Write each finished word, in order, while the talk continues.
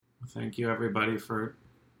Thank you, everybody, for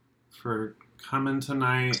coming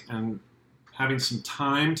tonight and having some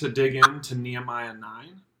time to dig into Nehemiah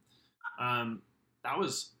 9. I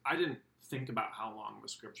didn't think about how long the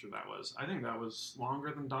scripture that was. I think that was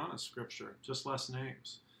longer than Donna's scripture, just less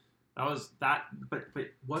names. But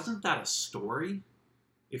wasn't that a story?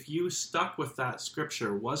 If you stuck with that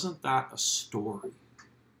scripture, wasn't that a story?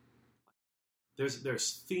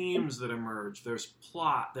 There's themes that emerge. There's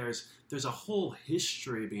plot. There's a whole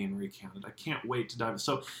history being recounted. I can't wait to dive in.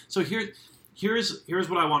 So here's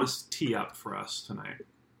what I want to tee up for us tonight.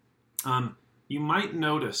 You might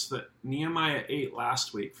notice that Nehemiah 8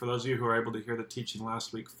 last week, for those of you who are able to hear the teaching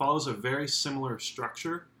last week, follows a very similar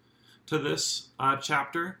structure to this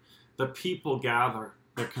chapter. The people gather.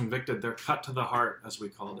 They're convicted. They're cut to the heart, as we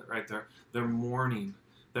called it, right? They're mourning.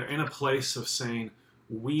 They're in a place of saying,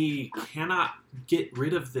 we cannot get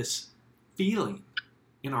rid of this feeling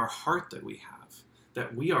in our heart that we have,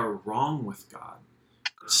 that we are wrong with God.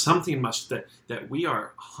 Something that we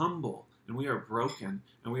are humble and we are broken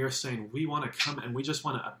and we are saying we want to come and we just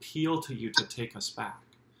want to appeal to you to take us back.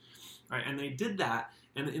 Right? And they did that.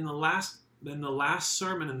 And in the last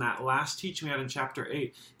sermon, in that last teaching we had in chapter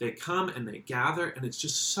 8, they come and they gather, and it's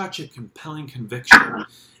just such a compelling conviction.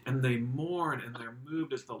 And they mourn and they're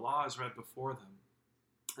moved as the law is read before them.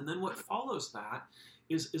 And then what follows that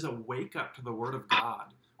is a wake up to the Word of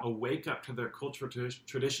God, a wake up to their cultural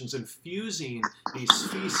traditions, infusing these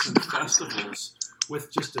feasts and festivals with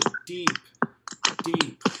just a deep,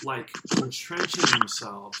 like entrenching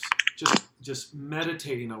themselves, just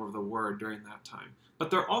meditating over the Word during that time. But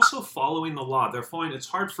they're also following the law. It's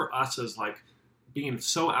hard for us as like being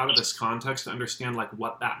so out of this context to understand like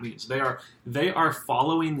what that means. They are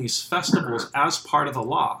following these festivals as part of the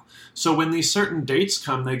law. So when these certain dates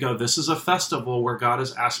come, they go, this is a festival where God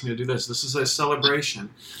has asked me to do this. This is a celebration.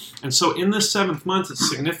 And so in this 7th month, it's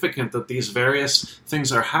significant that these various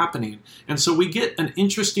things are happening. And so we get an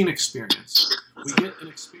interesting experience. We get an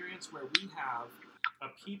experience where we have a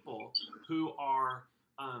people who are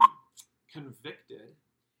convicted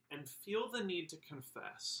and feel the need to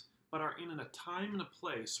confess, but are in a time and a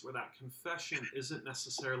place where that confession isn't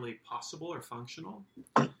necessarily possible or functional.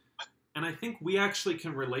 And I think we actually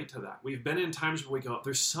can relate to that. We've been in times where we go,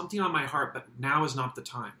 there's something on my heart, but now is not the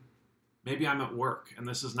time. Maybe I'm at work, and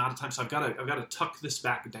this is not a time, so I've got to tuck this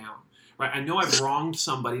back down. Right? I know I've wronged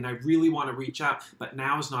somebody, and I really want to reach out, but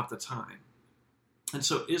now is not the time. And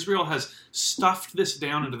so Israel has stuffed this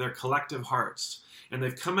down into their collective hearts, and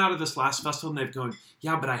they've come out of this last festival, and they've gone,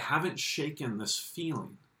 yeah, but I haven't shaken this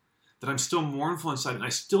feeling that I'm still mournful inside, and I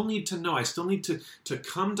still need to know, I still need to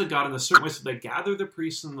come to God in a certain way. So they gather the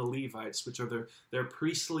priests and the Levites, which are their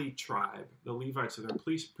priestly tribe. The Levites are their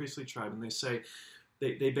priestly tribe, and they say,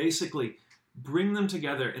 they basically bring them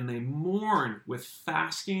together, and they mourn with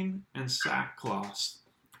fasting and sackcloth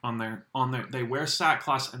they wear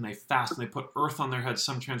sackcloth and they fast, and they put earth on their heads.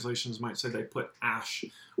 Some translations might say they put ash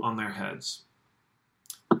on their heads.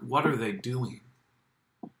 What are they doing?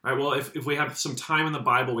 Right, well, if we have some time in the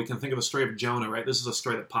Bible, we can think of the story of Jonah, right? This is a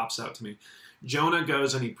story that pops out to me. Jonah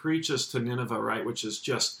goes and he preaches to Nineveh, right? Which is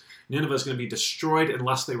just, Nineveh is going to be destroyed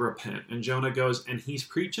unless they repent. And Jonah goes and he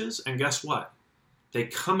preaches, and guess what? They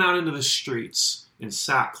come out into the streets in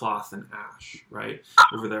sackcloth and ash, right?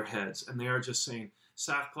 Over their heads. And they are just saying,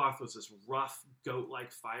 sackcloth was this rough,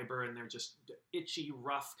 goat-like fiber, and they're just itchy,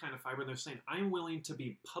 rough kind of fiber. And they're saying, I'm willing to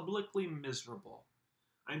be publicly miserable.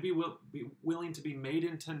 I'd be willing to be made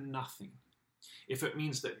into nothing if it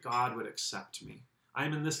means that God would accept me. I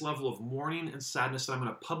am in this level of mourning and sadness that I'm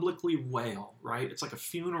going to publicly wail, right? It's like a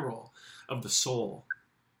funeral of the soul.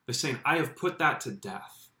 They're saying, I have put that to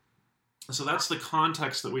death. And so that's the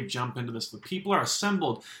context that we jump into this. The people are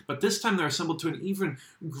assembled, but this time they're assembled to an even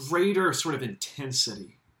greater sort of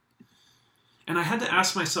intensity. And I had to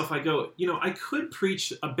ask myself, I go, I could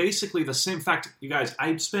preach basically the same fact. You guys,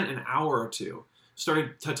 I spent an hour or two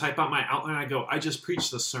started to type out my outline. I go, I just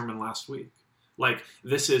preached this sermon last week. Like,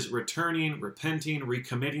 this is returning, repenting,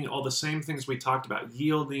 recommitting, all the same things we talked about,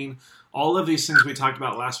 yielding, all of these things we talked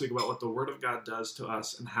about last week about what the Word of God does to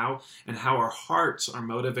us and how our hearts are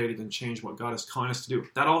motivated and change what God is calling us to do.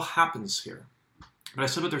 That all happens here. But I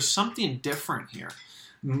said, but there's something different here.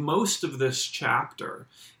 Most of this chapter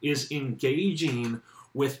is engaging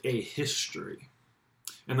with a history.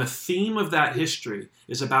 And the theme of that history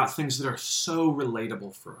is about things that are so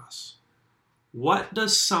relatable for us. What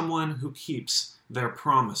does someone who keeps their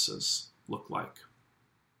promises look like?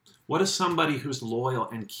 What does somebody who's loyal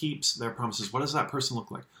and keeps their promises, what does that person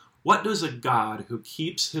look like? What does a God who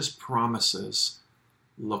keeps his promises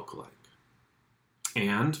look like?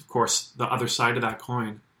 And, of course, the other side of that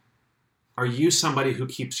coin, Are you somebody who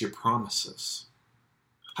keeps your promises?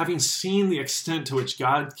 Having seen the extent to which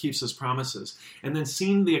God keeps his promises, and then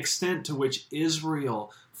seen the extent to which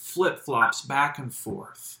Israel flip-flops back and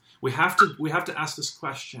forth, we have to ask this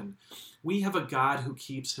question. We have a God who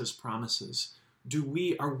keeps his promises.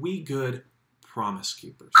 Are we good promise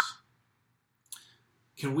keepers?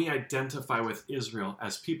 Can we identify with Israel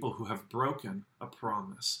as people who have broken a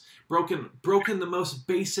promise? Broken the most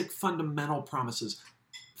basic fundamental promises.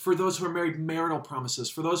 For those who are married, marital promises.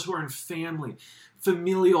 For those who are in family,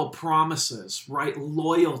 familial promises, right?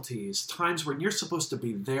 Loyalties, times when you're supposed to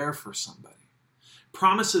be there for somebody.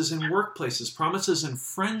 Promises in workplaces, promises in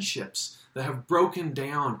friendships that have broken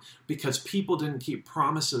down because people didn't keep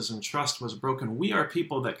promises and trust was broken. We are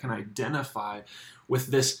people that can identify with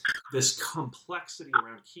this complexity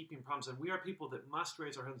around keeping promises. And we are people that must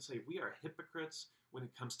raise our hands and say, we are hypocrites when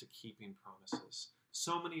it comes to keeping promises.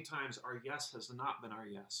 So many times our yes has not been our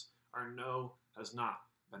yes. Our no has not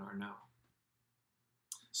been our no.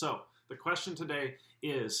 So the question today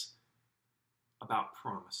is about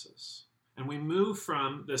promises. And we move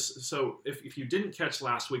from this, so if you didn't catch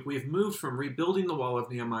last week, we've moved from rebuilding the wall of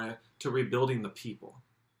Nehemiah to rebuilding the people.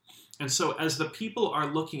 And so as the people are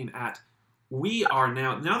looking at, we are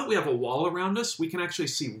now that we have a wall around us, we can actually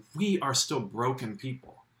see we are still broken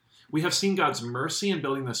people. We have seen God's mercy in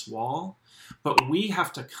building this wall, but we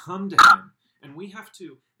have to come to him, and we have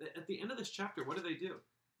to, at the end of this chapter, what do?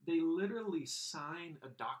 They literally sign a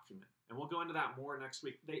document. And we'll go into that more next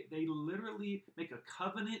week. They literally make a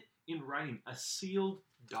covenant in writing, a sealed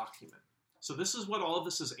document. So this is what all of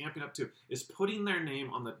this is amping up to, is putting their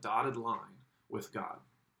name on the dotted line with God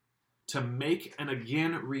to make and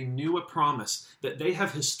again renew a promise that they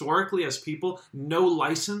have historically as people no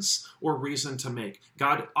license or reason to make.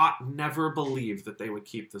 God ought never believe that they would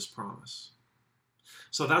keep this promise.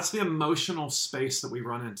 So that's the emotional space that we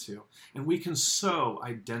run into, and we can so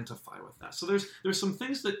identify with that. So there's some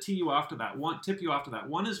things that tip you off to that.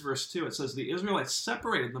 One is verse 2. It says, the Israelites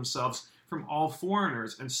separated themselves from all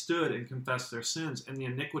foreigners and stood and confessed their sins and the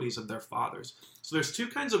iniquities of their fathers. So there's two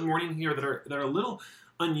kinds of mourning here that are a little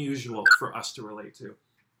unusual for us to relate to.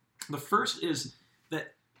 The first is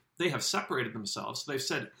that they have separated themselves. They've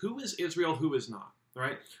said, who is Israel, who is not?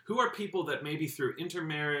 Right? Who are people that maybe through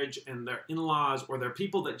intermarriage and their in-laws, or they're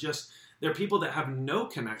people that have no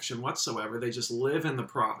connection whatsoever. They just live in the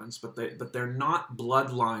province, but they're not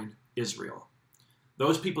bloodline Israel.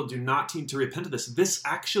 Those people do not need to repent of this. This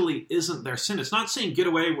actually isn't their sin. It's not saying, get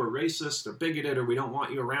away, we're racist or bigoted, or we don't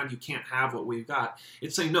want you around, you can't have what we've got.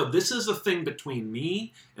 It's saying, no, this is a thing between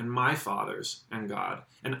me and my fathers and God.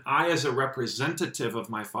 And I, as a representative of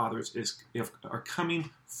my fathers, are coming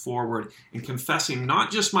forward and confessing not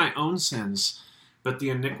just my own sins, but the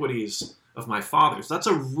iniquities of my fathers. That's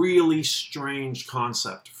a really strange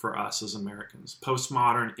concept for us as Americans.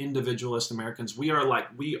 Postmodern, individualist Americans. We are like,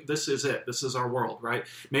 this is it. This is our world, right?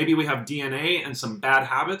 Maybe we have DNA and some bad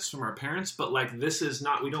habits from our parents, but like this is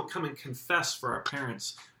not, we don't come and confess for our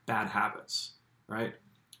parents' bad habits, right?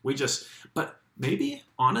 But maybe,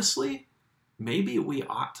 honestly, maybe we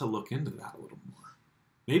ought to look into that a little more.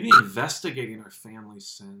 Maybe investigating our family's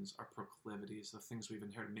sins, our proclivities, the things we've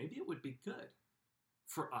inherited, maybe it would be good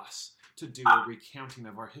for us to do a recounting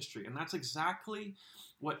of our history. And that's exactly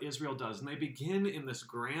what Israel does. And they begin in this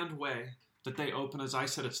grand way that they open. As I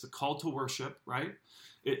said, it's the call to worship, right?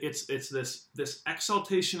 It's this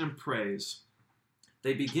exaltation and praise.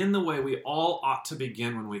 They begin the way we all ought to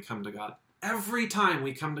begin when we come to God. Every time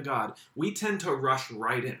we come to God, we tend to rush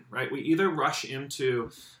right in, right? We either rush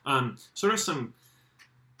into sort of some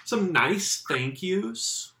nice thank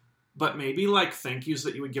yous, but maybe like thank yous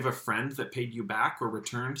that you would give a friend that paid you back or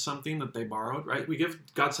returned something that they borrowed, right? We give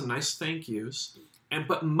God some nice thank yous.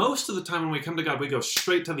 But most of the time when we come to God, we go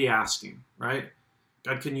straight to the asking, right?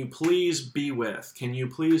 God, can you please be with? Can you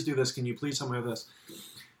please do this? Can you please help me with this?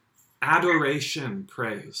 Adoration,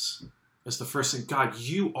 praise is the first thing. God,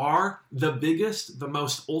 you are the biggest, the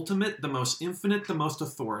most ultimate, the most infinite, the most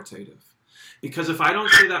authoritative. Because if I don't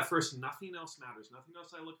say that first, nothing else matters. Nothing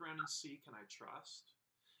else I look around and see can I trust.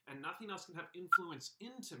 And nothing else can have influence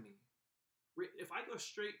into me. If I go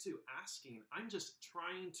straight to asking, I'm just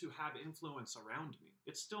trying to have influence around me.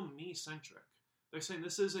 It's still me-centric. They're saying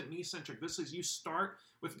this isn't me-centric. This is, you start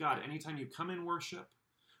with God. Anytime you come in worship,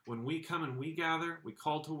 when we come and we gather, we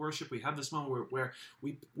call to worship, we have this moment where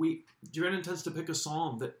Jared intends to pick a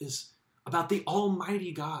psalm that is about the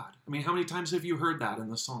Almighty God. I mean, how many times have you heard that in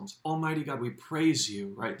the Psalms? Almighty God, we praise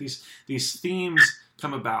you, right? These themes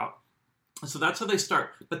come about. So that's how they start.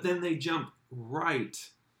 But then they jump right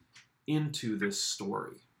into this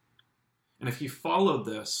story. And if you followed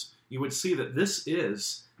this, you would see that this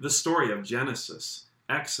is the story of Genesis,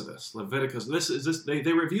 Exodus, Leviticus.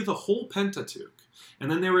 They review the whole Pentateuch, and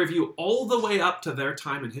then they review all the way up to their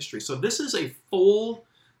time in history. So this is a full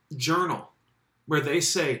journal where they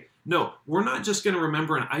say, no, we're not just going to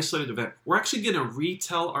remember an isolated event. We're actually going to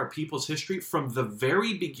retell our people's history from the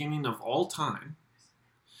very beginning of all time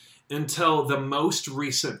until the most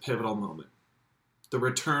recent pivotal moment, the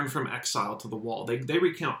return from exile to the wall. They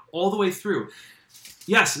recount all the way through.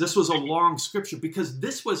 Yes, this was a long scripture because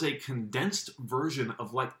this was a condensed version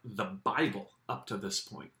of like the Bible up to this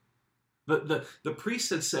point. The priest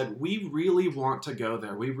had said, we really want to go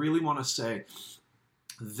there. We really want to say,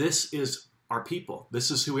 this is our people.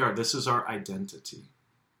 This is who we are. This is our identity.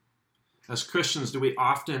 As Christians, do we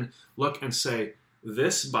often look and say,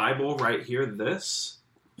 this Bible right here, this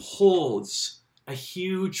holds a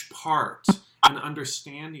huge part and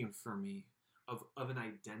understanding for me of an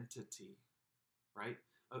identity, right?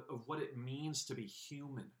 Of what it means to be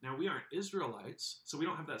human. Now, we aren't Israelites, so we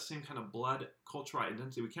don't have that same kind of blood cultural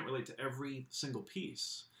identity. We can't relate to every single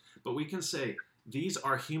piece. But we can say, these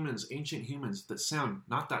are humans, ancient humans, that sound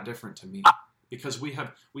not that different to me. Because we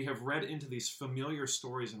have read into these familiar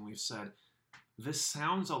stories and we've said, this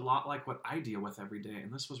sounds a lot like what I deal with every day.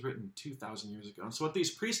 And this was written 2,000 years ago. And so what these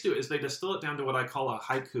priests do is they distill it down to what I call a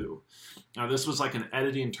haiku. Now, this was like an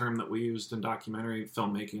editing term that we used in documentary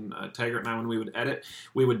filmmaking. Taggart and I, when we would edit,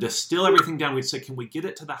 we would distill everything down. We'd say, can we get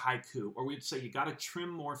it to the haiku? Or we'd say, you got to trim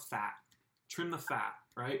more fat. Trim the fat,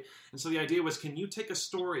 right? And so the idea was, can you take a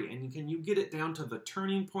story and can you get it down to the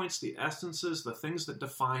turning points, the essences, the things that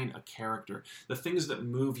define a character, the things that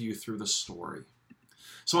move you through the story?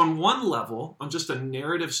 So on one level, on just a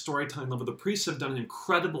narrative storytelling level, the priests have done an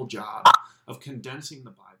incredible job of condensing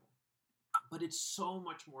the Bible. But it's so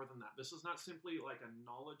much more than that. This is not simply like a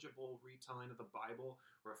knowledgeable retelling of the Bible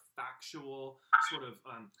or a factual sort of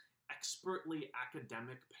expertly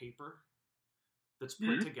academic paper that's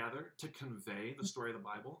put together to convey the story of the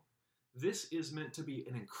Bible. This is meant to be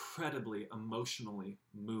an incredibly emotionally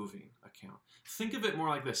moving account. Think of it more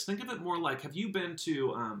like this. Think of it more like, have you been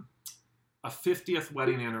to a 50th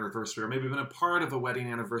wedding anniversary, or maybe been a part of a wedding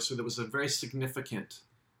anniversary that was a very significant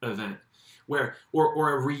event, where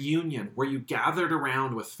or a reunion where you gathered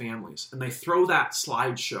around with families and they throw that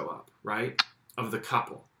slideshow up, right, of the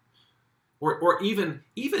couple, or even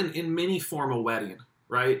in many form a wedding,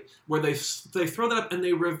 right, where they throw that up and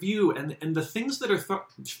they review, and the things that are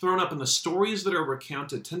thrown up and the stories that are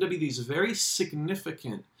recounted tend to be these very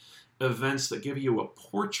significant events that give you a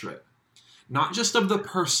portrait, not just of the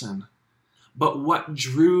person, but what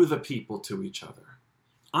drew the people to each other.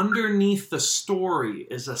 Underneath the story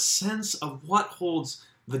is a sense of what holds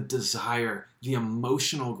the desire, the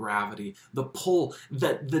emotional gravity, the pull,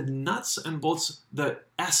 the nuts and bolts, the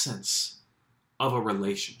essence of a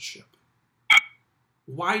relationship.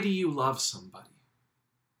 Why do you love somebody?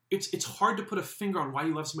 It's hard to put a finger on why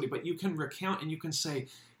you love somebody, but you can recount and you can say,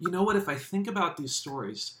 you know what, if I think about these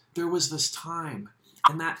stories, there was this time,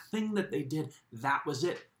 and that thing that they did, that was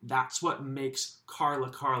it. That's what makes Carla,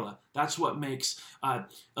 Carla. That's what makes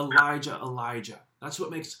Elijah, Elijah. That's what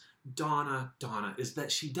makes Donna, Donna, is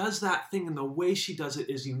that she does that thing, and the way she does it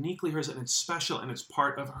is uniquely hers, and it's special, and it's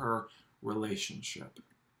part of her relationship.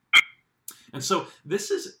 And so this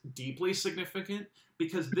is deeply significant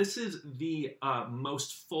because this is the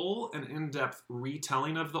most full and in-depth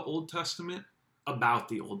retelling of the Old Testament about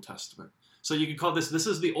the Old Testament. So you could call this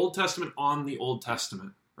is the Old Testament on the Old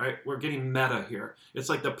Testament, right? We're getting meta here. It's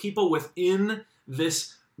like the people within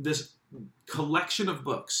this collection of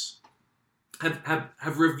books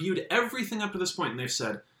have reviewed everything up to this point, and they've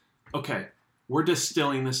said, okay, we're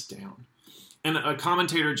distilling this down. And a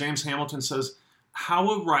commentator, James Hamilton, says, how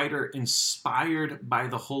a writer inspired by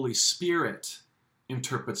the Holy Spirit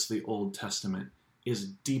interprets the Old Testament is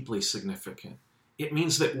deeply significant. It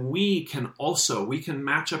means that we can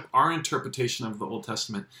match up our interpretation of the Old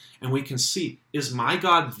Testament, and we can see, is my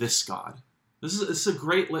God this God? This is a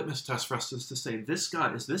great litmus test for us to say, this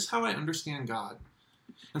God, is this how I understand God?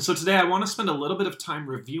 And so today I want to spend a little bit of time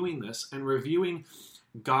reviewing this and reviewing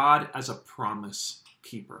God as a promise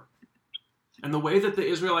keeper. And the way that the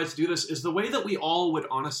Israelites do this is the way that we all would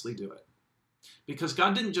honestly do it. Because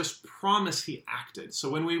God didn't just promise, he acted.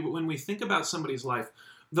 So when we think about somebody's life,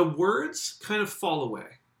 the words kind of fall away.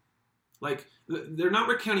 Like, they're not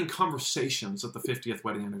recounting conversations at the 50th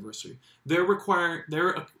wedding anniversary.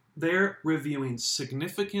 They're reviewing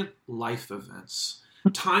significant life events.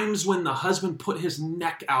 Times when the husband put his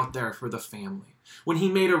neck out there for the family. When he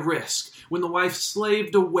made a risk. When the wife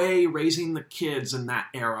slaved away raising the kids in that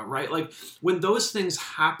era, right? Like, when those things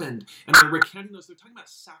happened and they're recounting those, they're talking about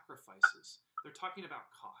sacrifices. They're talking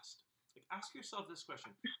about cost. Like, ask yourself this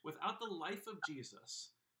question. Without the life of Jesus,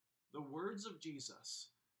 the words of Jesus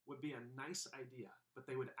would be a nice idea, but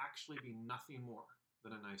they would actually be nothing more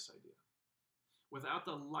than a nice idea. Without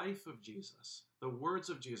the life of Jesus, the words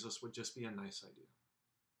of Jesus would just be a nice idea.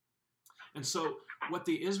 And so what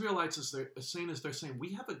the Israelites are saying,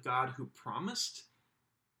 we have a God who promised,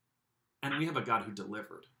 and we have a God who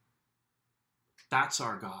delivered. That's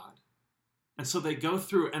our God. And so they go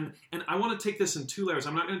through, and I want to take this in two layers.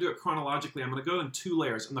 I'm not going to do it chronologically. I'm going to go in two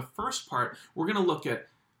layers. In the first part, we're going to look at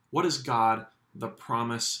what does God, the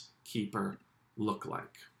promise keeper, look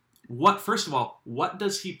like? First of all, what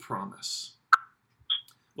does he promise?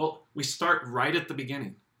 Well, we start right at the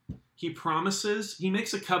beginning. He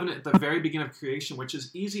makes a covenant at the very beginning of creation, which is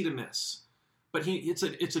easy to miss. But it's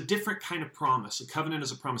a different kind of promise. A covenant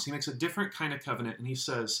is a promise. He makes a different kind of covenant, and he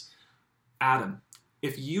says, Adam,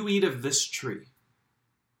 if you eat of this tree,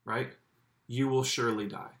 right, you will surely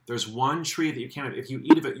die. There's one tree that you can't, if you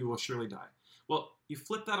eat of it, you will surely die. Well, you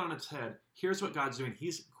flip that on its head. Here's what God's doing.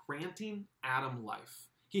 He's granting Adam life.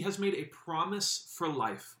 He has made a promise for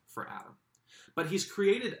life for Adam. But he's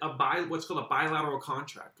created what's called a bilateral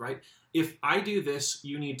contract, right? If I do this,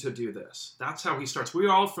 you need to do this. That's how he starts. We're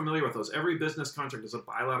all familiar with those. Every business contract is a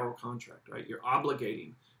bilateral contract, right? You're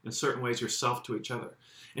obligating, in certain ways, yourself to each other.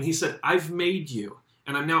 And he said, I've made you,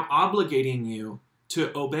 and I'm now obligating you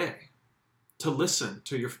to obey, to listen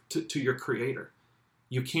to your creator.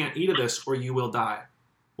 You can't eat of this or you will die.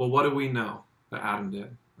 Well, what do we know that Adam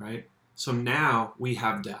did, right? So now we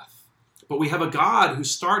have death. But we have a God who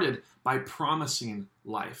started by promising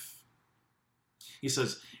life. He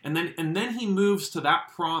says, and then he moves to that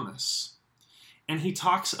promise, and he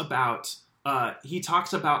talks about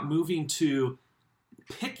moving to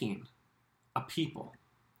picking a people,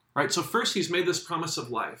 right? So first he's made this promise of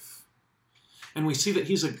life, and we see that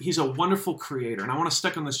he's a wonderful creator. And I want to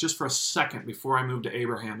stick on this just for a second before I move to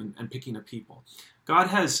Abraham and picking a people. God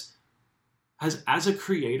has as a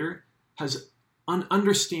creator, has an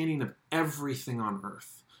understanding of everything on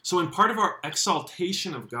earth. So in part of our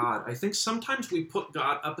exaltation of God, I think sometimes we put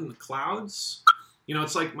God up in the clouds. You know,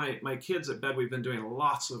 it's like my kids at bed, we've been doing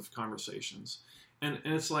lots of conversations. And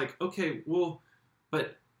it's like, okay, well,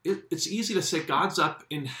 but it's easy to say God's up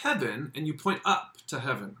in heaven, and you point up to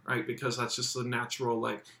heaven, right? Because that's just the natural,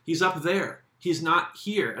 like, he's up there. He's not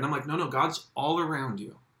here. And I'm like, no, God's all around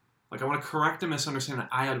you. Like, I want to correct a misunderstanding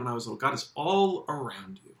that I had when I was little. God is all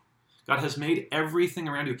around you. God has made everything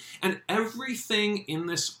around you. And everything in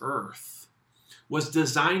this earth was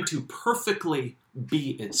designed to perfectly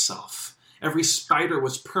be itself. Every spider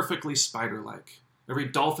was perfectly spider-like. Every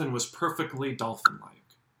dolphin was perfectly dolphin-like,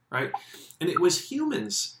 right? And it was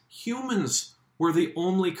humans. Humans were the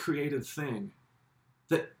only created thing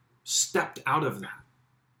that stepped out of that.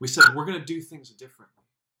 We said, we're going to do things differently.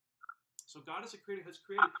 So God as a creator has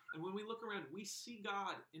created, and when we look around, we see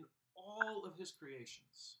God in all of his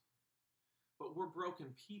creations. But we're broken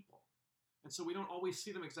people. And so we don't always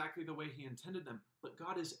see them exactly the way he intended them. But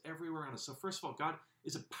God is everywhere around us. So first of all, God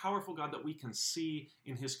is a powerful God that we can see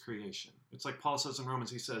in his creation. It's like Paul says in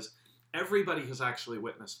Romans, he says, everybody has actually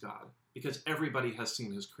witnessed God because everybody has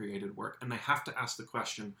seen his created work. And they have to ask the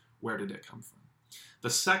question, where did it come from?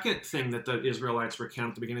 The second thing that the Israelites recount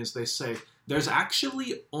at the beginning is they say, there's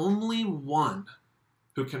actually only one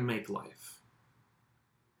who can make life.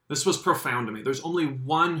 This was profound to me. There's only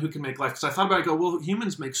one who can make life. Because I thought about it, I go, well,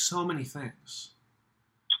 humans make so many things.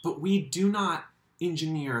 But we do not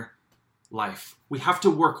engineer life. We have to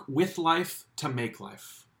work with life to make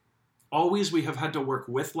life. Always we have had to work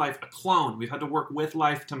with life. A clone, we've had to work with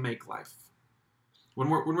life to make life. When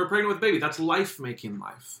we're pregnant with a baby, that's life making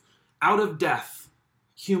life. Out of death,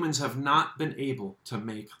 humans have not been able to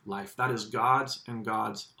make life. That is God's and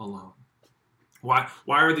God's alone. Why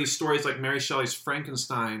are these stories like Mary Shelley's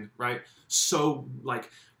Frankenstein, right, so like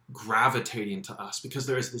gravitating to us? Because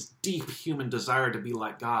there is this deep human desire to be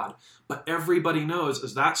like God. But everybody knows,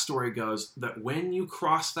 as that story goes, that when you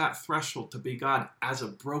cross that threshold to be God as a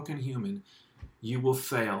broken human, you will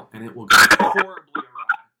fail and it will go horribly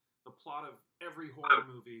awry. The plot of every horror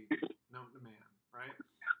movie known to man, right?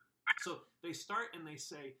 So they start and they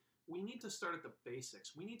say, we need to start at the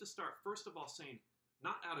basics. We need to start, first of all, saying,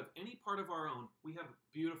 not out of any part of our own, we have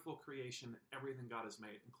beautiful creation, everything God has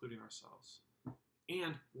made, including ourselves.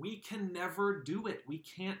 And we can never do it. We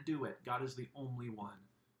can't do it. God is the only one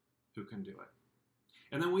who can do it.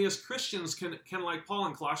 And then we as Christians can like Paul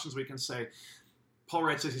in Colossians, we can say, Paul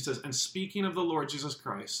writes this, he says, and speaking of the Lord Jesus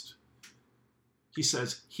Christ, he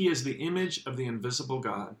says, he is the image of the invisible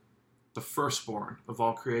God, the firstborn of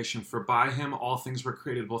all creation. For by him all things were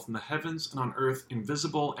created, both in the heavens and on earth,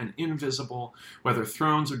 invisible and invisible, whether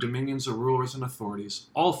thrones or dominions or rulers and authorities.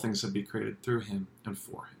 All things have been created through him and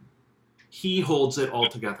for him. He holds it all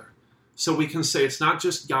together. So we can say it's not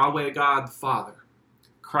just Yahweh God the Father.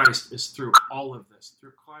 Christ is through all of this.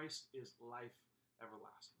 Through Christ is life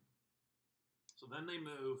everlasting. So then they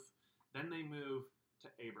move to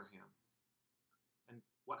Abraham. And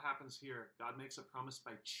what happens here? God makes a promise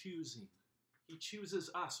by choosing. He chooses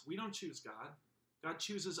us. We don't choose God. God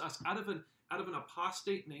chooses us out of an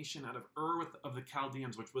apostate nation, out of Ur of the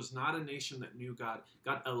Chaldeans, which was not a nation that knew God.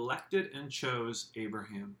 God elected and chose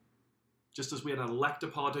Abraham. Just as we had to elect a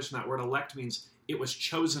politician, that word elect means it was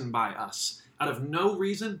chosen by us. Out of no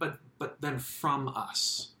reason, but then from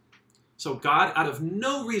us. So God, out of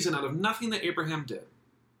no reason, out of nothing that Abraham did,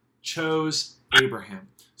 chose Abraham.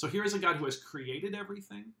 So here is a God who has created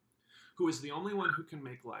everything, who is the only one who can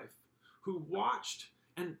make life, who watched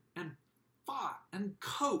and fought and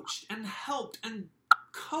coached and helped and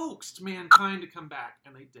coaxed mankind to come back,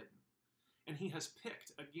 and they didn't. And he has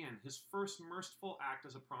picked, again, his first merciful act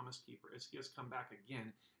as a promise keeper is he has come back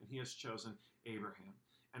again, and he has chosen Abraham.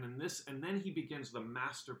 And then he begins the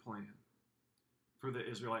master plan for the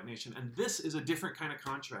Israelite nation. And this is a different kind of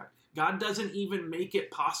contract. God doesn't even make it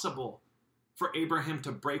possible for Abraham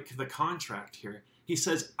to break the contract here. He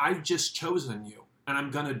says, I've just chosen you, and I'm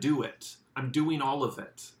going to do it. I'm doing all of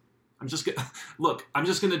it. I'm just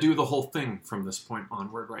going to do the whole thing from this point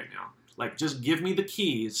onward right now. Like, just give me the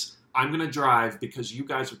keys. I'm going to drive because you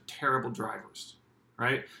guys are terrible drivers,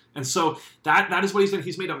 right? And so that is what he's done.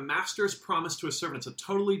 He's made a master's promise to a servant. It's a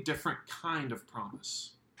totally different kind of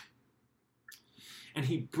promise. And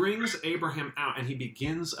he brings Abraham out, and he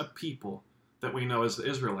begins a people that we know as the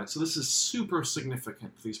Israelites. So this is super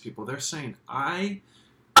significant to these people. They're saying, I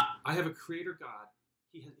have a creator God.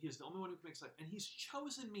 He is the only one who can make life. And he's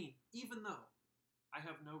chosen me, even though I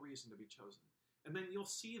have no reason to be chosen. And then you'll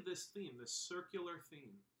see this theme, this circular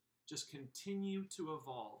theme, just continue to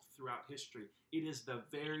evolve throughout history. It is the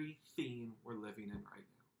very theme we're living in right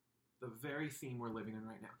now. The very theme we're living in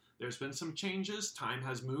right now. There's been some changes. Time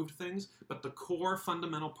has moved things. But the core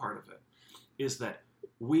fundamental part of it is that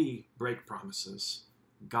we break promises.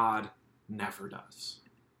 God never does.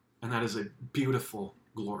 And that is a beautiful,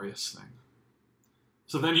 glorious thing.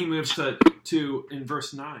 So then he moves to in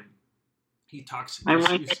verse 9. He talks,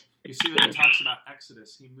 you see that he talks about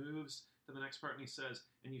Exodus. He moves to the next part and he says,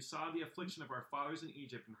 and you saw the affliction of our fathers in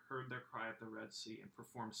Egypt and heard their cry at the Red Sea and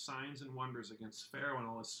performed signs and wonders against Pharaoh and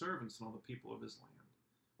all his servants and all the people of his land.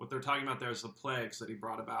 What they're talking about there is the plagues that he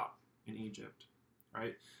brought about in Egypt,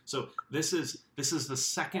 right? So this is the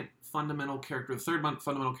second fundamental character, the third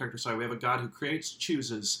fundamental character. Sorry, we have a God who creates,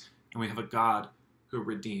 chooses, and we have a God who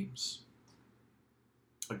redeems.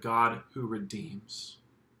 A God who redeems.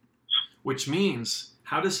 Which means,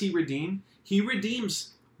 how does he redeem? He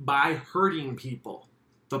redeems by hurting people.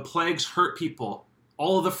 The plagues hurt people.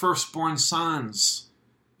 All of the firstborn sons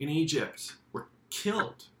in Egypt were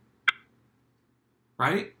killed.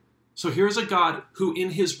 Right? So here's a God who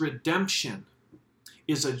in his redemption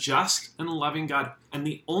is a just and loving God. And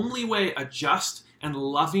the only way a just and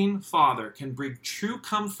loving father can bring true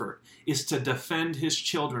comfort is to defend his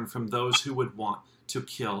children from those who would want to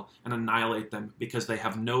kill and annihilate them because they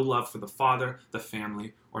have no love for the father, the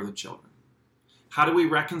family, or the children. How do we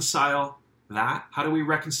reconcile that? How do we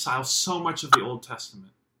reconcile so much of the Old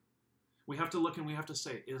Testament? We have to look and we have to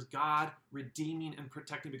say, is God redeeming and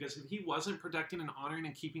protecting? Because if he wasn't protecting and honoring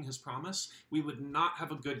and keeping his promise, we would not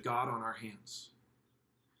have a good God on our hands.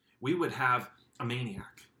 We would have a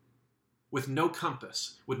maniac with no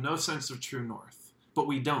compass, with no sense of true north. But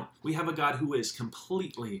we don't. We have a God who is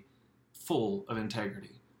completely full of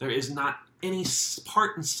integrity. There is not any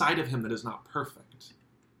part inside of him that is not perfect.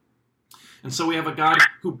 And so we have a God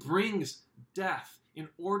who brings death in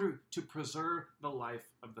order to preserve the life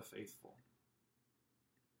of the faithful.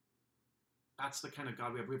 That's the kind of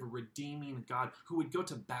God we have. We have a redeeming God who would go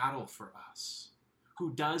to battle for us,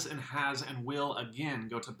 who does and has and will again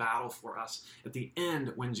go to battle for us. At the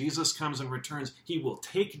end, when Jesus comes and returns, he will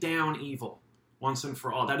take down evil once and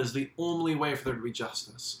for all. That is the only way for there to be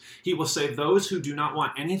justice. He will say, those who do not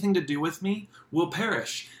want anything to do with me will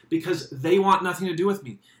perish because they want nothing to do with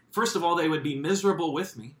me. First of all, they would be miserable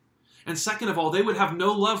with me. And second of all, they would have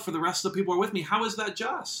no love for the rest of the people who are with me. How is that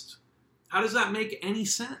just? How does that make any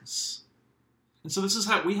sense? And so this is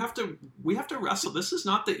how we have to wrestle. This is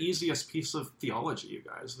not the easiest piece of theology, you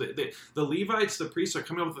guys. The Levites, the priests, are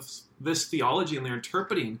coming up with this theology, and they're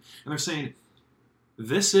interpreting, and they're saying,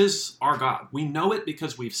 this is our God. We know it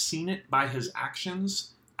because we've seen it by his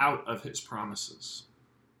actions out of his promises.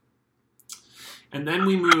 And then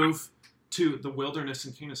we move to the wilderness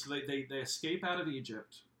in Canaan. So they escape out of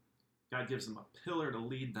Egypt. God gives them a pillar to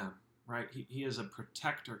lead them, right? He is a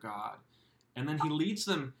protector God. And then he leads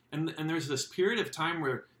them, and there's this period of time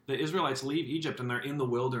where the Israelites leave Egypt and they're in the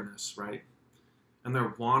wilderness, right? And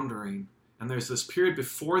they're wandering. And there's this period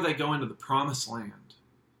before they go into the promised land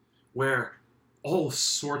where all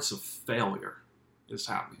sorts of failure is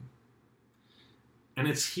happening. And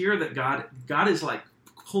it's here that God is like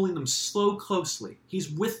pulling them so closely. He's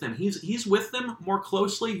with them. He's with them more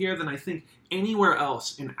closely here than I think anywhere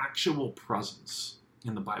else in actual presence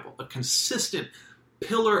in the Bible. A consistent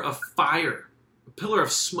pillar of fire, a pillar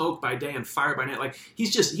of smoke by day and fire by night. Like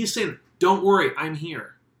he's saying, don't worry, I'm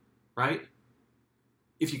here, right?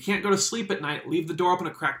 If you can't go to sleep at night, leave the door open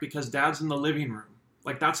a crack because Dad's in the living room.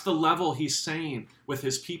 Like that's the level he's saying with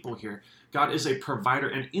his people here. God is a provider.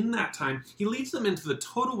 And in that time, he leads them into the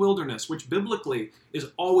total wilderness, which biblically is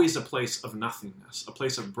always a place of nothingness, a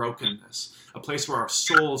place of brokenness, a place where our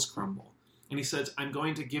souls crumble. And he says, I'm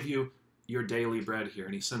going to give you your daily bread here.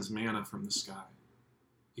 And he sends manna from the sky.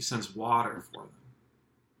 He sends water for them.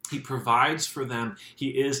 He provides for them. He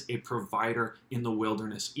is a provider in the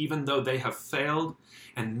wilderness, even though they have failed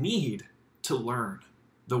and need to learn.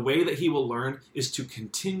 The way that he will learn is to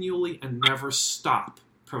continually and never stop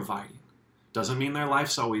providing. Doesn't mean their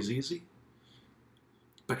life's always easy,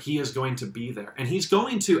 but he is going to be there. And he's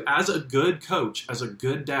going to, as a good coach, as a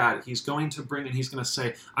good dad, he's going to bring, and he's going to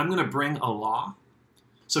say, I'm going to bring a law.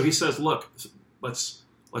 So he says, look, let's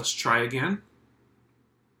try again.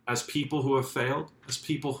 As people who have failed, as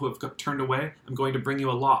people who have turned away, I'm going to bring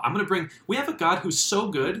you a law. We have a God who's so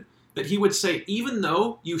good that he would say, even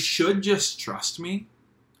though you should just trust me,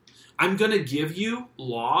 I'm going to give you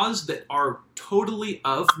laws that are totally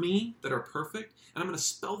of me, that are perfect, and I'm going to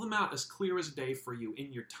spell them out as clear as day for you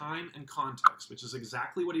in your time and context, which is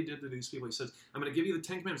exactly what he did to these people. He says, I'm going to give you the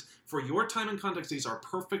 10 Commandments. For your time and context, these are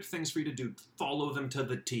perfect things for you to do. Follow them to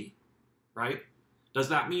the T, right? Does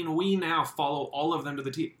that mean we now follow all of them to the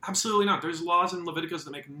T? Absolutely not. There's laws in Leviticus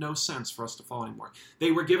that make no sense for us to follow anymore.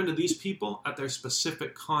 They were given to these people at their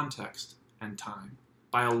specific context and time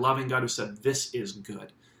by a loving God who said, this is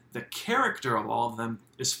good. The character of all of them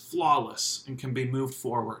is flawless and can be moved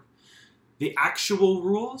forward. The actual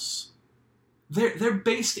rules, they're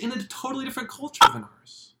based in a totally different culture than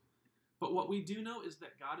ours. But what we do know is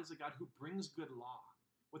that God is a God who brings good law.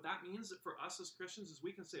 What that means that for us as Christians is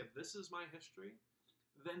we can say, if this is my history,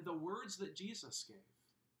 then the words that Jesus gave,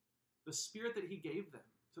 the spirit that he gave them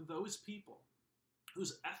to those people,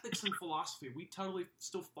 whose ethics and philosophy we totally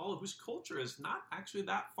still follow, whose culture is not actually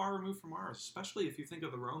that far removed from ours, especially if you think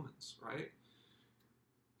of the Romans, right?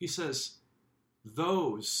 He says,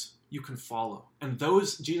 those you can follow. And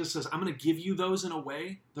those, Jesus says, I'm going to give you those in a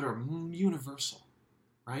way that are universal,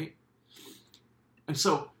 right? And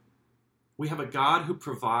so we have a God who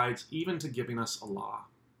provides even to giving us a law.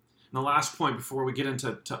 And the last point before we get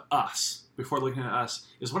into us, before looking at us,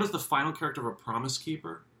 is what is the final character of a promise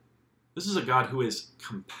keeper? This is a God who is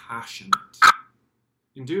compassionate.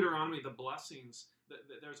 In Deuteronomy, the blessings,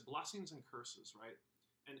 there's blessings and curses, right?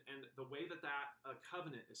 And the way that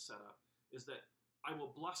covenant is set up is that I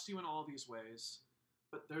will bless you in all these ways,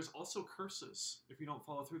 but there's also curses if you don't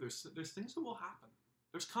follow through. There's things that will happen.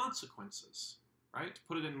 There's consequences, right? To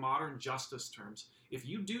put it in modern justice terms, if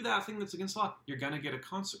you do that thing that's against the law, you're going to get a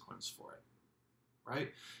consequence for it,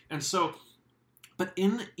 right? And so, but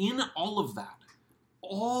in all of that,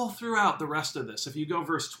 all throughout the rest of this, if you go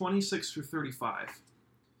verse 26 through 35,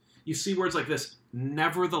 you see words like this,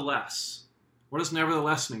 nevertheless. What does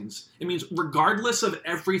nevertheless means? It means regardless of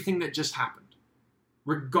everything that just happened.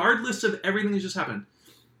 Regardless of everything that just happened.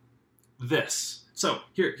 This. So,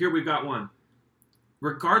 here we've got one.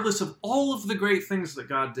 Regardless of all of the great things that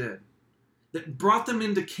God did, that brought them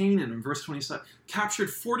into Canaan in verse 27, captured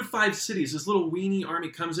fortified cities. This little weenie army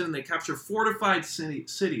comes in and they capture fortified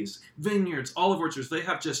cities, vineyards, olive orchards. They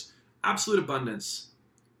have just absolute abundance.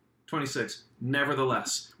 26,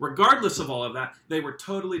 nevertheless, regardless of all of that, they were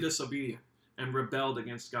totally disobedient and rebelled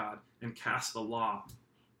against God and cast the law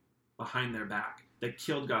behind their back. They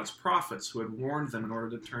killed God's prophets who had warned them in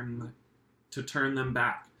order to turn them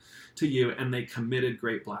back to you, and they committed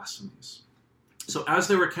great blasphemies. So as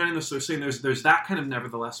they were counting this, they're saying there's that kind of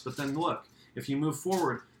nevertheless, but then look, if you move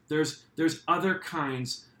forward, there's other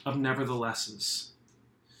kinds of neverthelesses,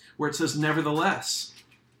 where it says, nevertheless,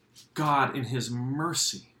 God in his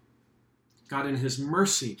mercy,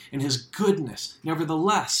 in his goodness,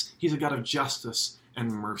 nevertheless, he's a God of justice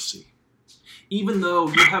and mercy. Even though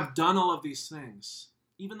you have done all of these things,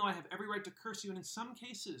 even though I have every right to curse you, and in some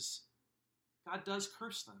cases, God does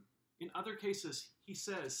curse them. In other cases, he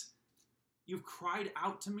says, You've cried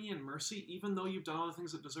out to me in mercy, even though you've done all the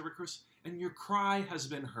things that deserve a curse, and your cry has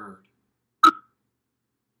been heard.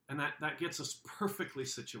 And that gets us perfectly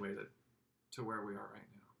situated to where we are right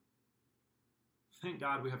now. Thank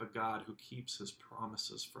God we have a God who keeps his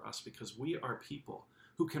promises for us, because we are people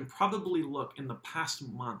who can probably look in the past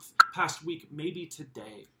month, past week, maybe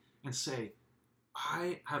today, and say,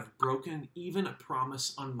 I have broken even a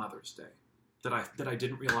promise on Mother's Day that I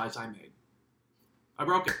didn't realize I made. I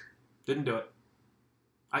broke it. Didn't do it.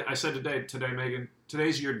 I said today, Megan,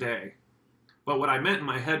 today's your day. But what I meant in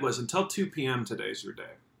my head was until 2 p.m. today's your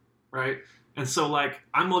day, right? And so, like,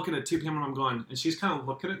 I'm looking at 2 p.m. and I'm going, and she's kind of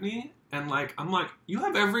looking at me, and like, I'm like, you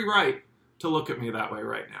have every right to look at me that way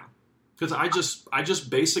right now. Because I just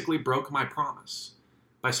basically broke my promise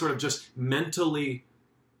by sort of just mentally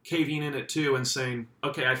caving in at 2 and saying,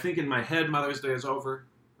 okay, I think in my head Mother's Day is over,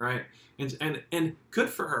 right? And good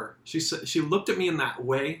for her. She looked at me in that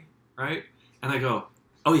way, right? And I go,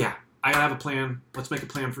 oh yeah, I have a plan. Let's make a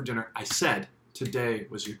plan for dinner. I said today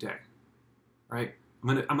was your day, right?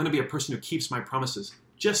 I'm gonna be a person who keeps my promises.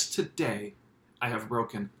 Just today, I have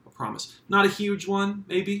broken a promise. Not a huge one,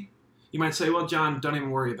 maybe. You might say, well, John, don't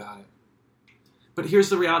even worry about it. But here's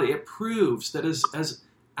the reality. It proves that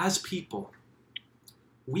as people,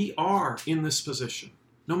 we are in this position.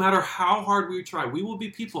 No matter how hard we try, we will be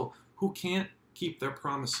people who can't keep their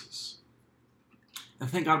promises. And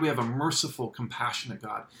thank God we have a merciful, compassionate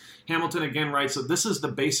God. Hamilton again writes that this is the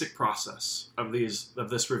basic process of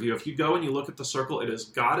this review. If you go and you look at the circle, it is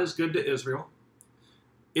God is good to Israel.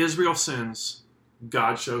 Israel sins.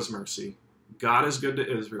 God shows mercy. God is good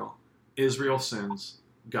to Israel. Israel sins.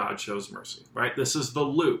 God shows mercy. Right? This is the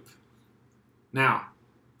loop. Now,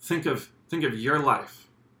 think of your life.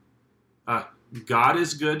 God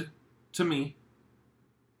is good to me.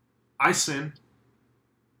 I sin.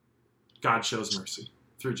 God shows mercy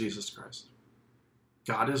through Jesus Christ.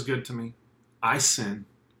 God is good to me. I sin.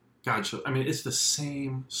 God shows. I mean, it's the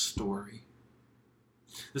same story.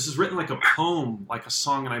 This is written like a poem, like a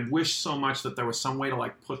song, and I wish so much that there was some way to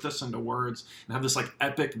like put this into words and have this like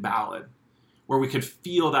epic ballad where we could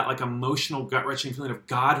feel that like emotional, gut-wrenching feeling of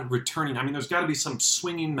God returning. I mean, there's got to be some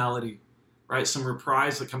swinging melody, right? Some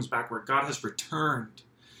reprise that comes back where God has returned.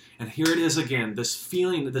 And here it is again, this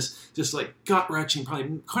feeling, this just like gut-wrenching,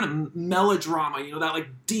 probably kind of melodrama, that like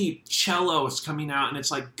deep cello is coming out, and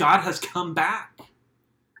it's like God has come back.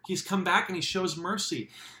 He's come back and he shows mercy.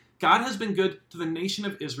 God has been good to the nation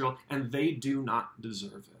of Israel, and they do not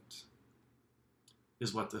deserve it,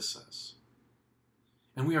 is what this says.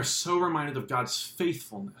 And we are so reminded of God's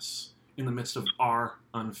faithfulness in the midst of our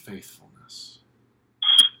unfaithfulness.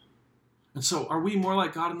 And so, are we more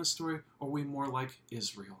like God in this story, or are we more like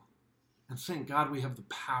Israel? And thank God we have the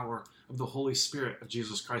power of the Holy Spirit of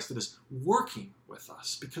Jesus Christ that is working with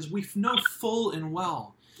us, because we know full and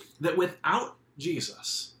well that without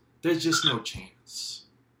Jesus, there's just no chance.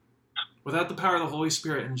 Without the power of the Holy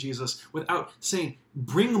Spirit and Jesus, without saying,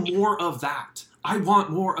 bring more of that. I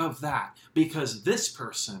want more of that, because this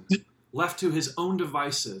person, left to his own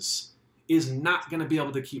devices, is not going to be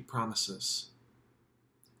able to keep promises.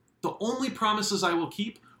 The only promises I will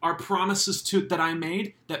keep are promises that I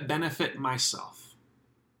made that benefit myself.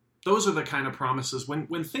 Those are the kind of promises.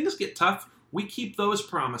 When things get tough, we keep those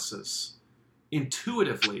promises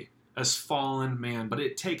intuitively as fallen man. But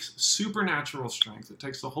it takes supernatural strength. It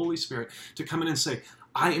takes the Holy Spirit to come in and say,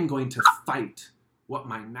 I am going to fight what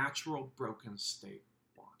my natural broken state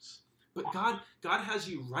wants. But God has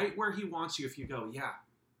you right where he wants you if you go, yeah,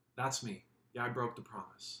 that's me. Yeah, I broke the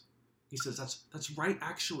promise. He says, that's right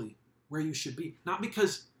actually where you should be. Not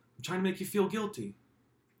because I'm trying to make you feel guilty,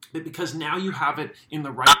 but because now you have it in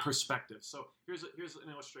the right perspective. So here's an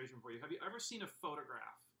illustration for you. Have you ever seen a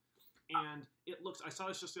photograph? And it looks, I saw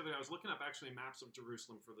this just the other day. I was looking up actually maps of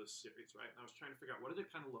Jerusalem for this series, right? And I was trying to figure out what did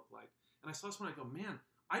it kind of look like. And I saw this one, I go, man,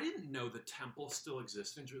 I didn't know the temple still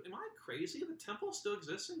existed in Jerusalem. Am I crazy? The temple still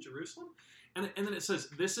exists in Jerusalem? And then it says,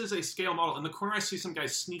 this is a scale model. In the corner, I see some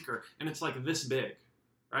guy's sneaker, and it's like this big,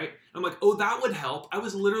 right? And I'm like, oh, that would help. I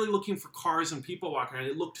was literally looking for cars and people walking around.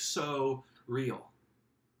 It looked so real.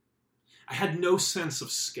 I had no sense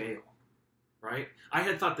of scale, right? I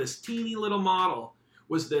had thought this teeny little model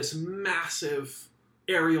was this massive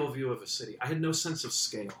aerial view of a city. I had no sense of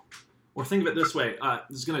scale. Or think of it this way.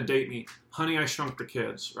 This is going to date me. Honey, I Shrunk the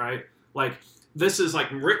Kids, right? Like, this is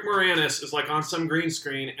like Rick Moranis is like on some green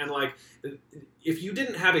screen, and like, if you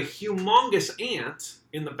didn't have a humongous ant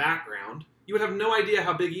in the background, you would have no idea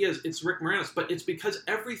how big he is. It's Rick Moranis, but it's because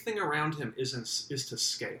everything around him is to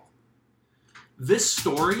scale. This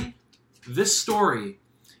story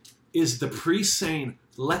is the priest saying,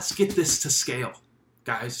 let's get this to scale,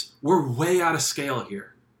 guys, we're way out of scale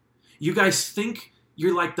here. You guys think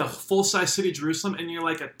you're like the full-size city of Jerusalem, and you're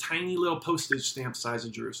like a tiny little postage stamp size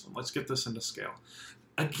of Jerusalem. Let's get this into scale.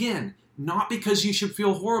 Again, not because you should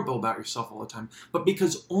feel horrible about yourself all the time, but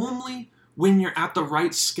because only when you're at the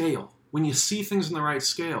right scale, when you see things in the right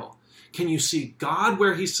scale, can you see God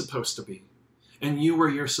where he's supposed to be and you where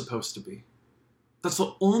you're supposed to be. That's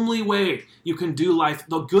the only way you can do life.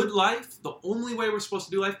 The good life, the only way we're supposed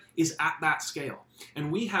to do life is at that scale.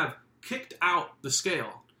 And we have kicked out the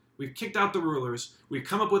scale. We've kicked out the rulers. We've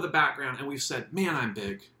come up with a background and we've said, man, I'm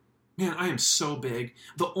big. Man, I am so big.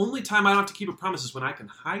 The only time I don't have to keep a promise is when I can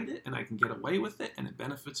hide it and I can get away with it and it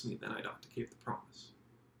benefits me. Then I don't have to keep the promise.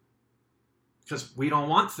 Because we don't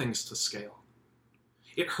want things to scale.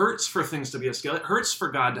 It hurts for things to be at scale. It hurts for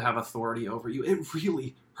God to have authority over you. It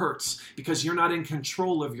really hurts because you're not in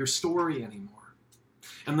control of your story anymore.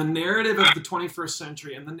 And the narrative of the 21st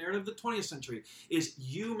century and the narrative of the 20th century is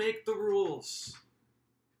you make the rules.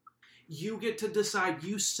 You get to decide.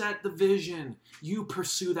 You set the vision. You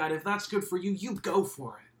pursue that. If that's good for you, you go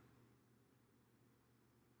for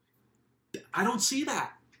it. I don't see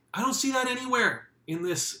that. I don't see that anywhere in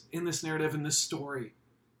this narrative, in this story.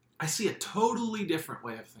 I see a totally different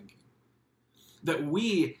way of thinking. That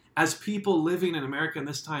we, as people living in America in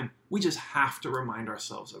this time, we just have to remind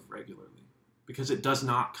ourselves of regularly. Because it does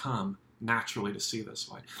not come naturally to see this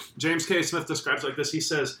way. James K. Smith describes it like this. He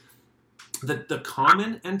says that the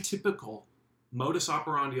common and typical modus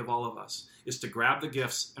operandi of all of us is to grab the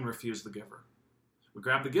gifts and refuse the giver. We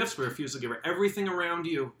grab the gifts, we refuse the giver. Everything around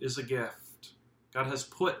you is a gift. God has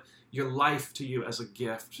put your life to you as a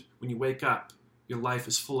gift. When you wake up, your life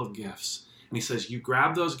is full of gifts. And he says, you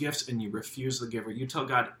grab those gifts and you refuse the giver. You tell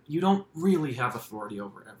God, you don't really have authority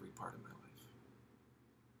over every part of my life.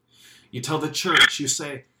 You tell the church, you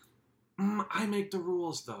say, I make the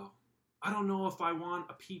rules though. I don't know if I want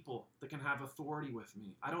a people that can have authority with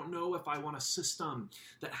me. I don't know if I want a system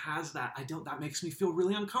that has that. That makes me feel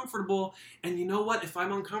really uncomfortable. And you know what? If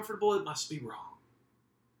I'm uncomfortable, it must be wrong.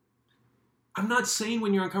 I'm not saying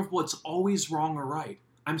when you're uncomfortable, it's always wrong or right.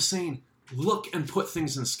 I'm saying, look and put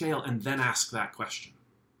things in scale and then ask that question.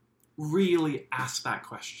 Really ask that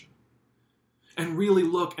question. And really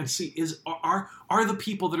look and see, are the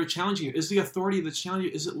people that are challenging you, is the authority that's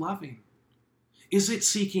challenging you, is it loving? Is it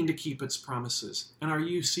seeking to keep its promises? And are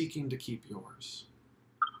you seeking to keep yours?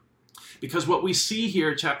 Because what we see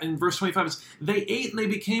here in verse 25 is, they ate and they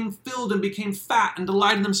became filled and became fat and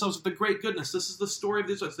delighted themselves with the great goodness. This is the story of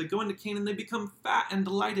the Israelites. They go into Canaan, they become fat and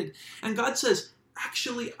delighted. And God says,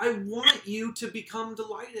 actually, I want you to become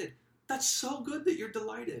delighted. That's so good that you're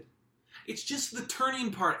delighted. It's just the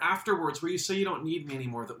turning part afterwards where you say you don't need me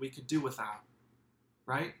anymore that we could do without.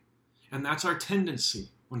 Right? And that's our tendency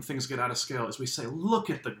when things get out of scale, is we say, look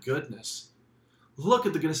at the goodness. Look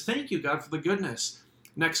at the goodness. Thank you, God, for the goodness.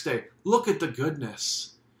 Next day, look at the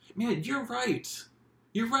goodness. Man, you're right.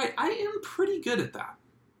 You're right. I am pretty good at that.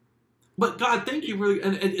 But God, thank you. Really,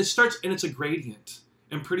 and it starts, and it's a gradient.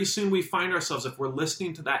 And pretty soon we find ourselves, if we're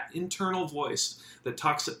listening to that internal voice that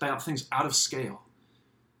talks about things out of scale,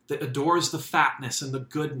 that adores the fatness and the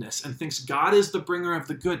goodness and thinks God is the bringer of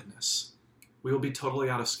the goodness, we will be totally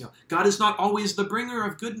out of scale. God is not always the bringer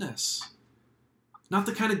of goodness. Not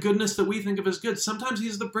the kind of goodness that we think of as good. Sometimes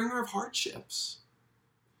he's the bringer of hardships.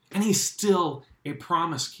 And he's still a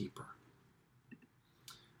promise keeper.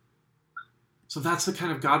 So that's the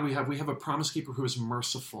kind of God we have. We have a promise keeper who is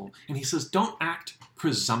merciful. And he says, don't act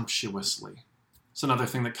presumptuously. It's another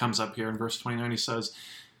thing that comes up here in verse 29. He says,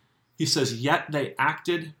 yet they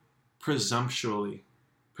acted presumptuously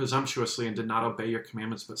and did not obey your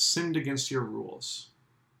commandments, but sinned against your rules.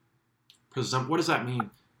 What does that mean?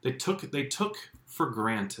 They took for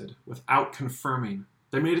granted without confirming.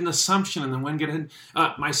 They made an assumption and then wouldn't get in.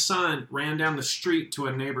 My son ran down the street to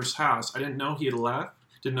a neighbor's house. I didn't know he had left.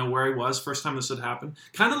 Didn't know where he was. First time this had happened.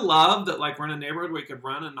 Kind of loved that, like, we're in a neighborhood where you could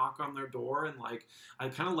run and knock on their door. And, like, I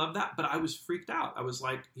kind of loved that. But I was freaked out. I was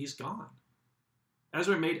like, he's gone.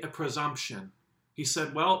 Ezra made a presumption. He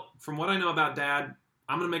said, well, from what I know about Dad,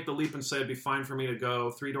 I'm going to make the leap and say it'd be fine for me to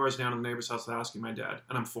go 3 doors down to the neighbor's house to ask you my dad.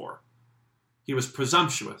 And I'm 4. He was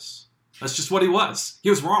presumptuous. That's just what he was. He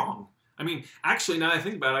was wrong. I mean, actually, now that I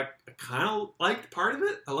think about it, I kind of liked part of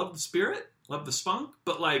it. I love the spirit, love the spunk,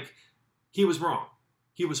 but, like, he was wrong.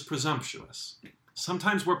 He was presumptuous.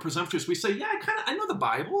 Sometimes we're presumptuous. We say, yeah, I know the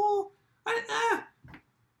Bible.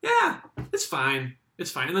 Yeah, it's fine.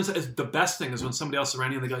 It's fine. And then the best thing is when somebody else is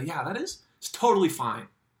around you and they go, yeah, it's totally fine.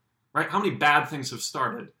 Right? How many bad things have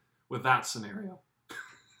started with that scenario?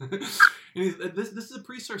 And this is the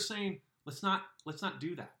priests are saying, let's not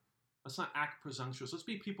do that. Let's not act presumptuous. Let's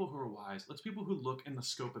be people who are wise. Let's be people who look in the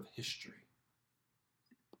scope of history.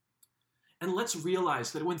 And let's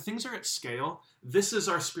realize that when things are at scale, this is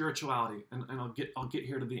our spirituality. And I'll get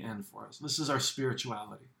here to the end for us. This is our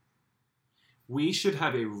spirituality. We should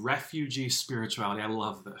have a refugee spirituality. I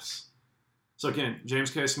love this. So again, James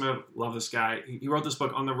K. Smith, love this guy. He wrote this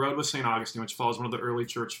book, On the Road with St. Augustine, which follows one of the early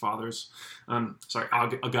church fathers.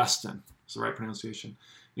 Augustine is the right pronunciation.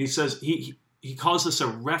 And he says, he calls this a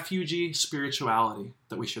refugee spirituality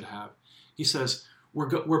that we should have. He says,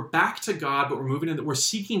 we're back to God, but we're moving in. We're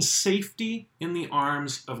seeking safety in the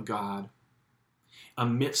arms of God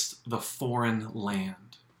amidst the foreign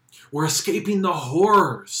land. We're escaping the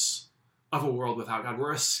horrors of a world without God.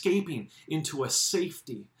 We're escaping into a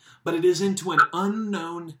safety, but it is into an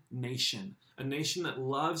unknown nation, a nation that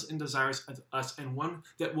loves and desires us, and one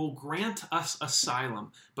that will grant us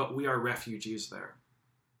asylum, but we are refugees there.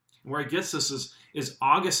 And where he gets this is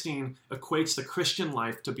Augustine equates the Christian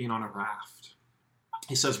life to being on a raft.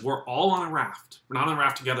 He says, we're all on a raft. We're not on a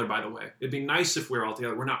raft together, by the way. It'd be nice if we were all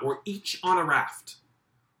together. We're not. We're each on a raft.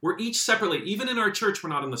 We're each separately. Even in our church, we're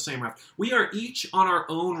not on the same raft. We are each on our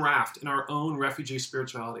own raft in our own refugee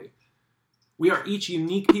spirituality. We are each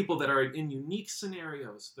unique people that are in unique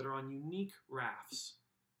scenarios, that are on unique rafts.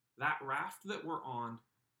 That raft that we're on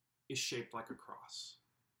is shaped like a cross.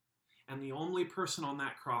 And the only person on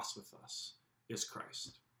that cross with us is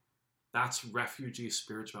Christ. That's refugee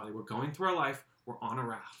spirituality. We're going through our life. We're on a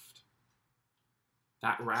raft.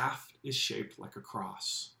 That raft is shaped like a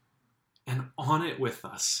cross. And on it with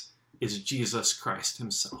us is Jesus Christ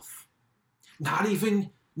himself. Not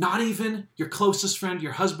even your closest friend,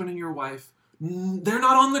 your husband and your wife. They're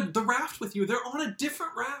not on the raft with you. They're on a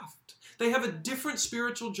different raft. They have a different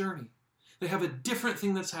spiritual journey. They have a different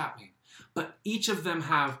thing that's happening. But each of them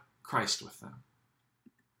have Christ with them.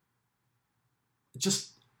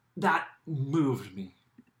 Just that moved me.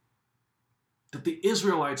 That the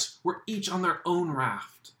Israelites were each on their own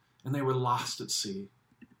raft, and they were lost at sea.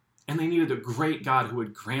 And they needed a great God who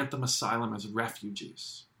would grant them asylum as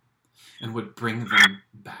refugees and would bring them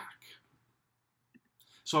back.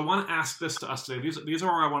 So I want to ask this to us today. These are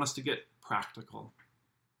where I want us to get practical.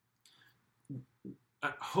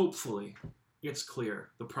 Hopefully, it's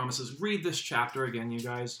clear. The promises. Read this chapter again, you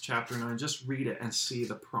guys. Chapter 9. Just read it and see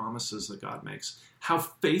the promises that God makes. How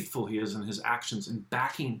faithful he is in his actions in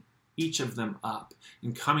backing each of them up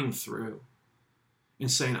and coming through and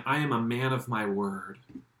saying, I am a man of my word.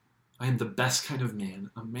 I am the best kind of man,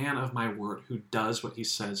 a man of my word who does what he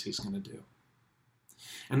says he's going to do.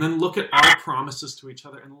 And then look at our promises to each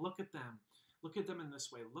other and look at them. Look at them in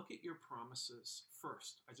this way. Look at your promises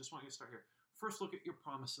first. I just want you to start here. First, look at your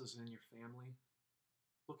promises in your family.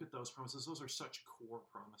 Look at those promises. Those are such core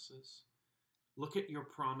promises. Look at your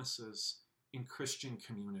promises in Christian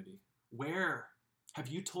community. Where have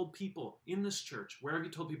you told people in this church, where have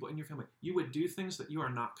you told people in your family, you would do things that you are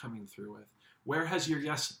not coming through with? Where has your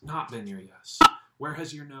yes not been your yes? Where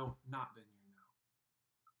has your no not been your no?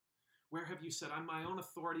 Where have you said, I'm my own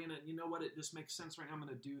authority in it, you know what, this makes sense right now, I'm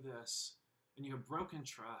going to do this, and you have broken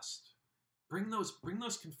trust? Bring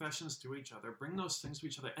those confessions to each other, bring those things to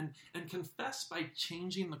each other, and confess by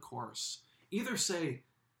changing the course. Either say,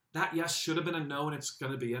 that yes should have been a no and it's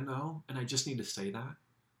going to be a no, and I just need to say that.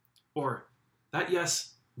 Or, that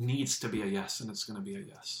yes needs to be a yes and it's going to be a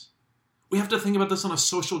yes. We have to think about this on a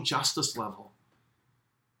social justice level,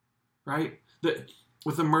 right?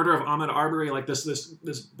 With the murder of Ahmaud Arbery, like this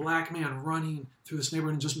black man running through this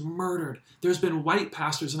neighborhood and just murdered. There's been white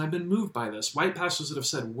pastors, and I've been moved by this, white pastors that have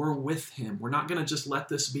said, we're with him. We're not going to just let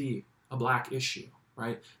this be a black issue,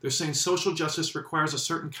 right? They're saying social justice requires a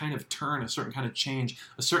certain kind of turn, a certain kind of change,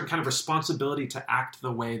 a certain kind of responsibility to act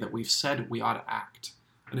the way that we've said we ought to act.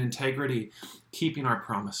 An integrity, keeping our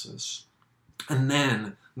promises. And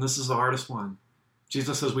then, and this is the hardest one,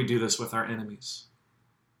 Jesus says we do this with our enemies.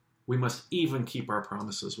 We must even keep our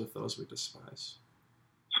promises with those we despise.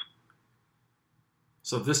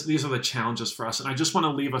 So these are the challenges for us. And I just want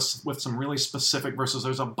to leave us with some really specific verses.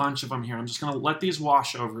 There's a bunch of them here. I'm just going to let these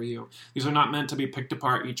wash over you. These are not meant to be picked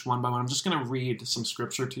apart each one by one. I'm just going to read some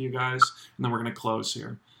scripture to you guys, and then we're going to close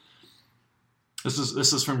here. This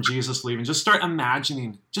is from Jesus leaving. Just start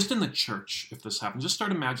imagining, just in the church, if this happened. Just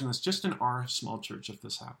start imagining this, just in our small church, if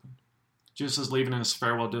this happened. Jesus is leaving in his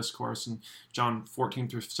farewell discourse in John 14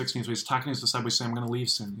 through 16. So he's talking to his disciples, saying, I'm going to leave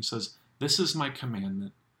soon. He says, this is my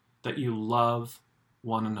commandment, that you love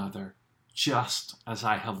one another just as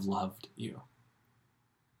I have loved you.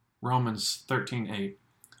 Romans 13:8.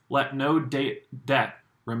 Let no debt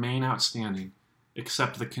remain outstanding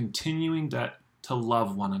except the continuing debt to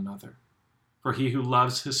love one another. For he who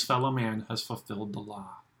loves his fellow man has fulfilled the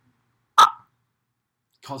law.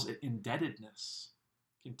 calls it indebtedness,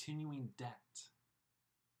 continuing debt.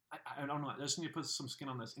 I don't know. I just need to put some skin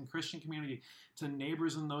on this. In Christian community, to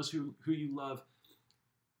neighbors and those who you love,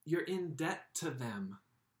 you're in debt to them.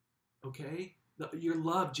 Okay? Your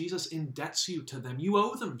love, Jesus indebts you to them. You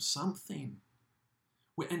owe them something.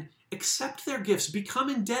 And accept their gifts. Become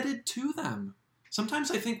indebted to them.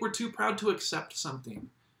 Sometimes I think we're too proud to accept something.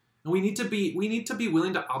 And we need to be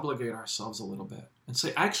willing to obligate ourselves a little bit and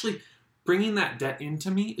say, actually, bringing that debt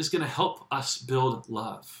into me is going to help us build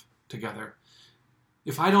love together.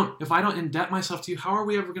 If I don't indebt myself to you, how are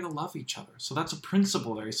we ever going to love each other? So that's a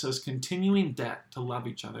principle there. He says continuing debt to love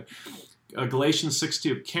each other. Galatians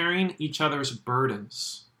 6:2, carrying each other's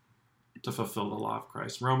burdens to fulfill the law of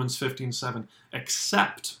Christ. Romans 15:7,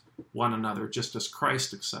 accept one another just as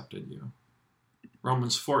Christ accepted you.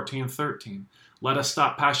 Romans 14:13, let us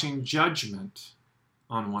stop passing judgment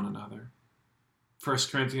on one another. 1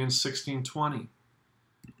 Corinthians 16:20,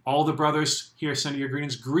 all the brothers here send your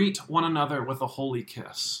greetings. Greet one another with a holy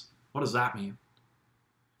kiss. What does that mean?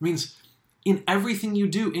 It means in everything you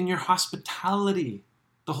do, in your hospitality.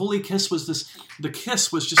 The holy kiss was the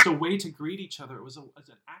kiss was just a way to greet each other. It was an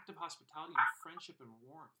act of hospitality and friendship and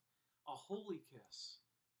warmth. A holy kiss.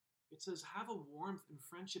 It says have a warmth and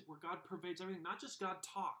friendship where God pervades everything. Not just God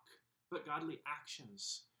talk, but godly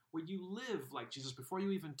actions. Where you live like Jesus before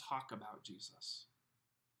you even talk about Jesus.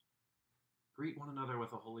 Greet one another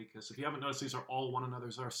with a holy kiss. If you haven't noticed, these are all one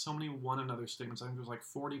another's. There are so many one another statements. I think there's like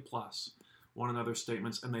 40 plus one another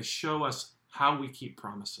statements, and they show us how we keep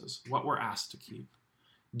promises, what we're asked to keep.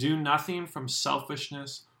 Do nothing from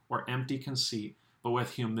selfishness or empty conceit, but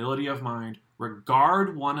with humility of mind,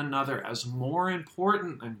 regard one another as more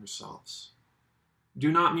important than yourselves. Do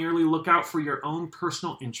not merely look out for your own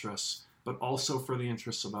personal interests, but also for the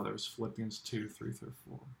interests of others. Philippians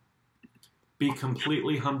 2:3-4. Be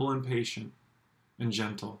completely humble and patient and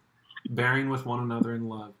gentle, bearing with one another in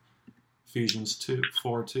love. Ephesians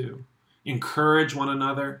 4:2. Encourage one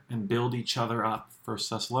another and build each other up. 1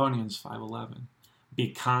 Thessalonians 5:11.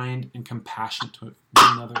 Be kind and compassionate to one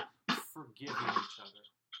another, forgiving each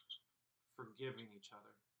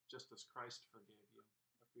other, just as Christ forgave you.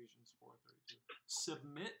 Ephesians 4:32.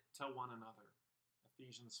 Submit to one another.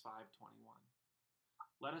 Ephesians 5:21.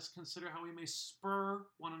 Let us consider how we may spur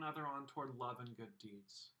one another on toward love and good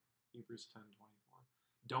deeds. Hebrews 10:24.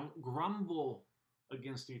 Don't grumble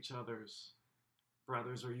against each other's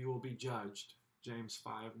brothers, or you will be judged. James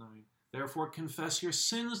 5:9. Therefore confess your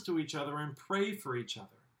sins to each other and pray for each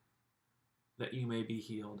other, that you may be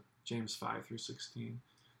healed. James 5:16.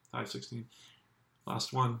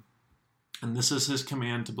 Last one. And this is his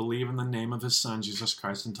command, to believe in the name of his Son, Jesus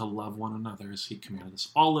Christ, and to love one another as he commanded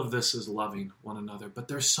us. All of this is loving one another, but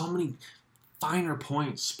there's so many finer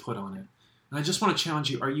points put on it. And I just want to challenge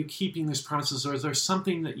you, are you keeping these promises, or is there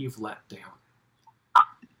something that you've let down?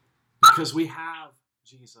 Because we have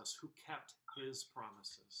Jesus who kept his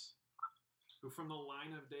promises, who from the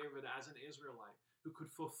line of David as an Israelite, who could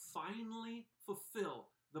finally fulfill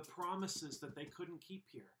the promises that they couldn't keep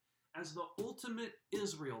here. As the ultimate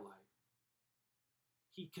Israelite,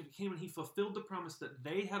 he came and he fulfilled the promise that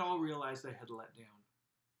they had all realized they had let down.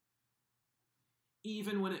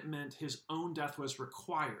 Even when it meant his own death was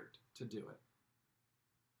required to do it.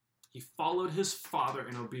 He followed his Father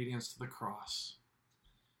in obedience to the cross.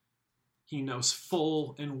 He knows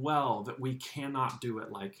full and well that we cannot do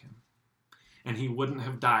it like him. And he wouldn't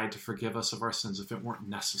have died to forgive us of our sins if it weren't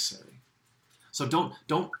necessary. So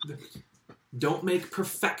don't make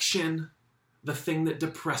perfection the thing that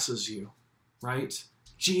depresses you, right?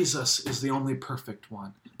 Jesus is the only perfect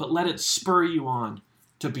one, but let it spur you on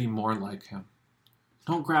to be more like him.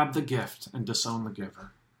 Don't grab the gift and disown the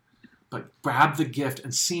giver, but grab the gift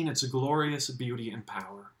and see its glorious beauty and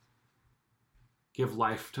power. Give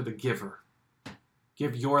life to the giver.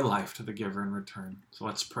 Give your life to the giver in return. So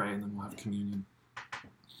let's pray and then we'll have communion.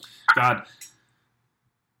 God,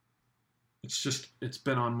 it's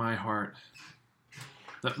been on my heart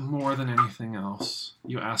that more than anything else,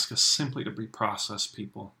 you ask us simply to be processed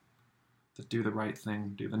people, that do the right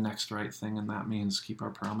thing, do the next right thing, and that means keep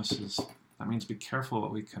our promises. That means be careful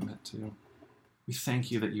what we commit to. We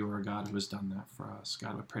thank you that you are a God who has done that for us.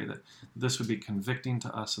 God, I pray that this would be convicting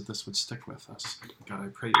to us, that this would stick with us. God, I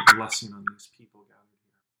pray your blessing on these people gathered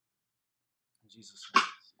here. In Jesus'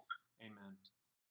 name, amen.